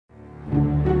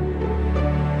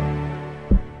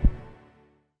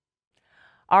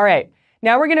All right,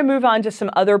 now we're going to move on to some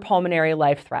other pulmonary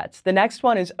life threats. The next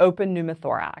one is open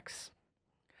pneumothorax.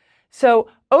 So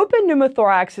open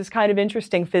pneumothorax is kind of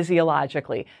interesting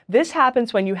physiologically. This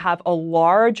happens when you have a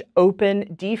large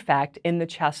open defect in the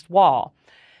chest wall.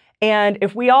 And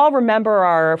if we all remember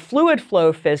our fluid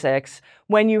flow physics,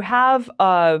 when you have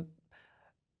a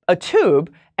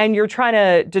tube and you're trying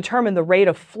to determine the rate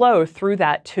of flow through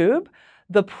that tube,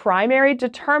 the primary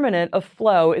determinant of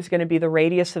flow is going to be the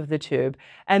radius of the tube.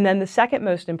 And then the second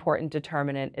most important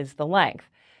determinant is the length.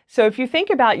 So if you think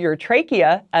about your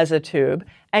trachea as a tube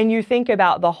and you think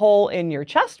about the hole in your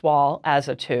chest wall as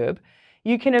a tube,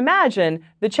 you can imagine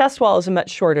the chest wall is a much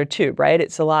shorter tube, right?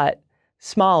 It's a lot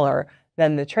smaller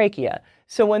than the trachea.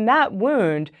 So when that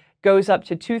wound goes up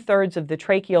to 2/3 of the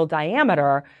tracheal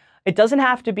diameter, it doesn't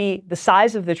have to be the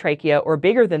size of the trachea or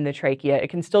bigger than the trachea.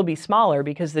 It can still be smaller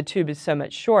because the tube is so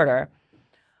much shorter.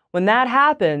 When that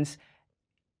happens,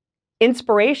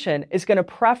 inspiration is going to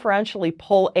preferentially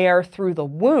pull air through the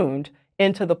wound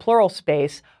into the pleural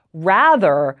space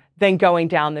rather than going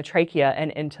down the trachea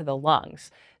and into the lungs.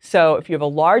 So if you have a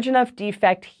large enough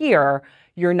defect here,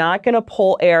 you're not going to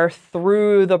pull air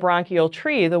through the bronchial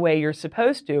tree the way you're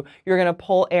supposed to. You're going to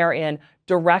pull air in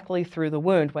directly through the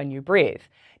wound when you breathe.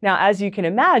 Now, as you can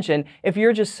imagine, if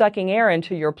you're just sucking air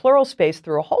into your pleural space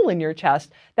through a hole in your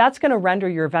chest, that's going to render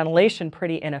your ventilation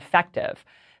pretty ineffective.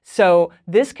 So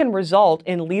this can result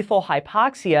in lethal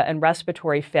hypoxia and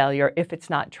respiratory failure if it's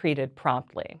not treated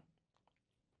promptly.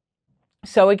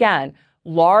 So again,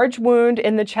 large wound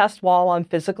in the chest wall on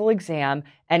physical exam,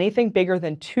 anything bigger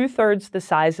than 2/3 the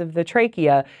size of the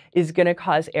trachea is going to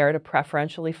cause air to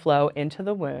preferentially flow into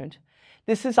the wound.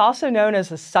 This is also known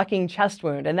as a sucking chest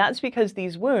wound, and that's because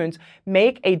these wounds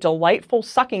make a delightful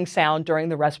sucking sound during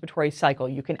the respiratory cycle.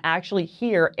 You can actually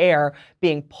hear air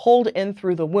being pulled in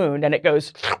through the wound, and it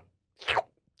goes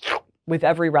with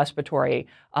every respiratory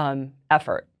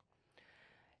effort.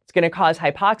 It's going to cause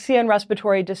hypoxia and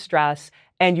respiratory distress,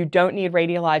 and you don't need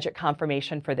radiologic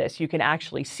confirmation for this. You can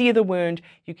actually see the wound,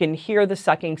 you can hear the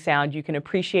sucking sound, you can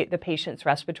appreciate the patient's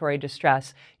respiratory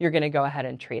distress. You're going to go ahead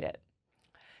and treat it.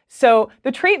 So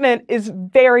the treatment is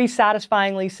very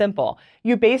satisfyingly simple.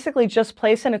 You basically just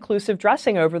place an occlusive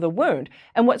dressing over the wound.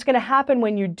 And what's going to happen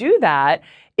when you do that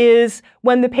is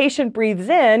when the patient breathes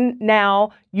in,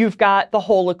 now you've got the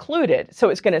hole occluded. So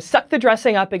it's going to suck the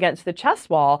dressing up against the chest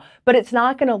wall, but it's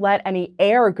not going to let any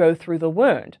air go through the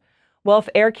wound. Well, if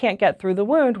air can't get through the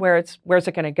wound, where's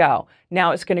it going to go?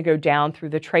 Now it's going to go down through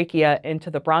the trachea into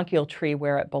the bronchial tree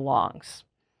where it belongs.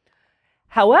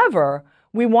 However,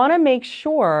 we want to make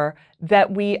sure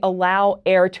that we allow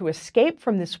air to escape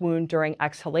from this wound during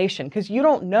exhalation, because you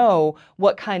don't know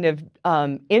what kind of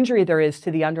injury there is to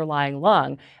the underlying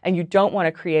lung, and you don't want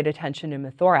to create a tension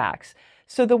pneumothorax.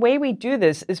 So the way we do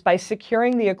this is by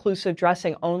securing the occlusive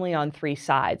dressing only on 3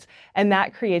 sides, and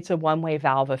that creates a one-way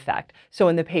valve effect. So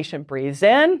when the patient breathes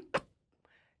in,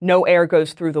 no air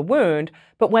goes through the wound,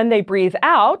 but when they breathe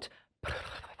out,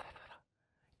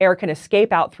 air can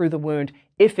escape out through the wound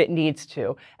if it needs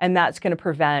to, and that's going to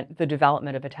prevent the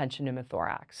development of a tension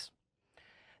pneumothorax.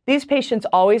 These patients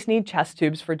always need chest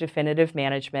tubes for definitive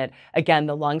management. Again,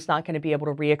 the lung's not going to be able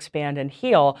to re-expand and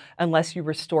heal unless you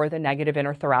restore the negative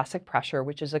interthoracic pressure,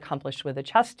 which is accomplished with a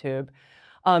chest tube.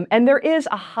 And there is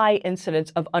a high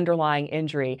incidence of underlying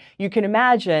injury. You can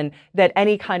imagine that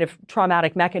any kind of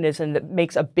traumatic mechanism that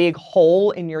makes a big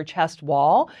hole in your chest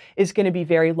wall is going to be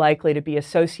very likely to be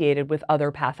associated with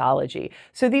other pathology.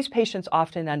 So these patients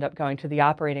often end up going to the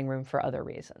operating room for other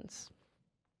reasons.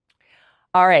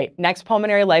 All right, next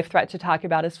pulmonary life threat to talk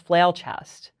about is flail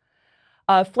chest.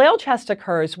 Flail chest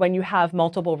occurs when you have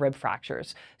multiple rib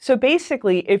fractures. So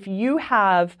basically, if you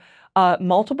have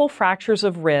multiple fractures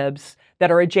of ribs that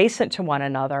are adjacent to one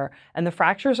another, and the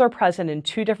fractures are present in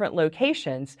 2 different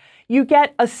locations, you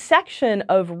get a section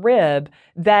of rib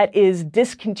that is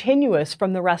discontinuous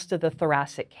from the rest of the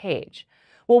thoracic cage.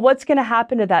 Well, what's going to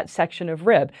happen to that section of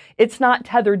rib? It's not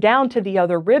tethered down to the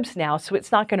other ribs now, so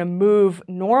it's not going to move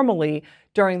normally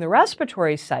during the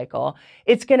respiratory cycle.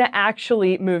 It's going to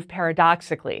actually move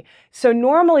paradoxically. So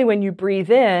normally when you breathe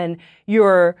in,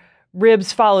 your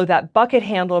ribs follow that bucket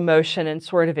handle motion and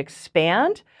sort of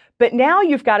expand. But now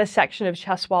you've got a section of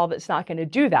chest wall that's not going to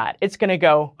do that. It's going to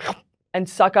go and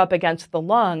suck up against the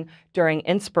lung during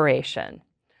inspiration.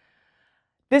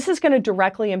 This is going to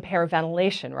directly impair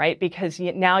ventilation, right? Because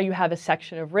now you have a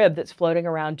section of rib that's floating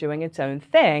around doing its own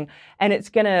thing, and it's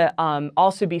going to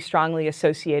also be strongly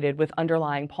associated with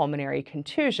underlying pulmonary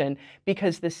contusion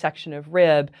because this section of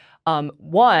rib,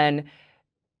 one,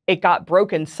 it got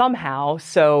broken somehow,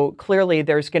 so clearly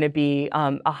there's going to be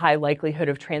a high likelihood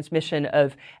of transmission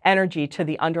of energy to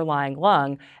the underlying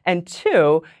lung. And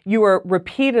two, you are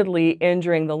repeatedly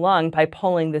injuring the lung by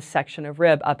pulling this section of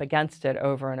rib up against it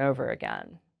over and over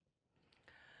again.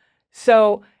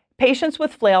 So patients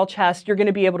with flail chest, you're going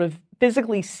to be able to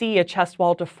physically see a chest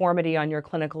wall deformity on your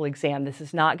clinical exam. This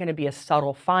is not going to be a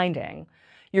subtle finding.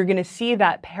 You're going to see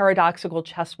that paradoxical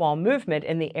chest wall movement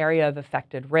in the area of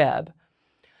affected rib.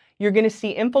 You're going to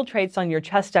see infiltrates on your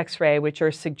chest x-ray, which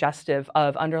are suggestive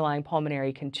of underlying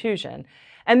pulmonary contusion.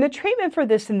 And the treatment for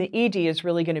this in the ED is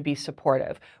really going to be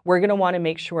supportive. We're going to want to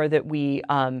make sure that we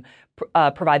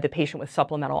provide the patient with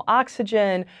supplemental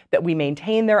oxygen, that we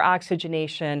maintain their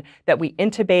oxygenation, that we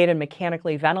intubate and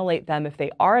mechanically ventilate them if they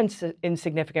are in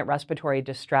significant respiratory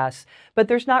distress. But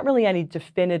there's not really any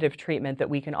definitive treatment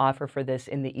that we can offer for this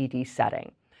in the ED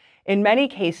setting. In many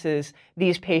cases,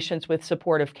 these patients with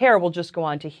supportive care will just go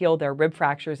on to heal their rib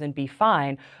fractures and be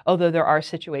fine, although there are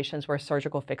situations where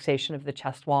surgical fixation of the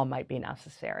chest wall might be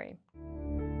necessary.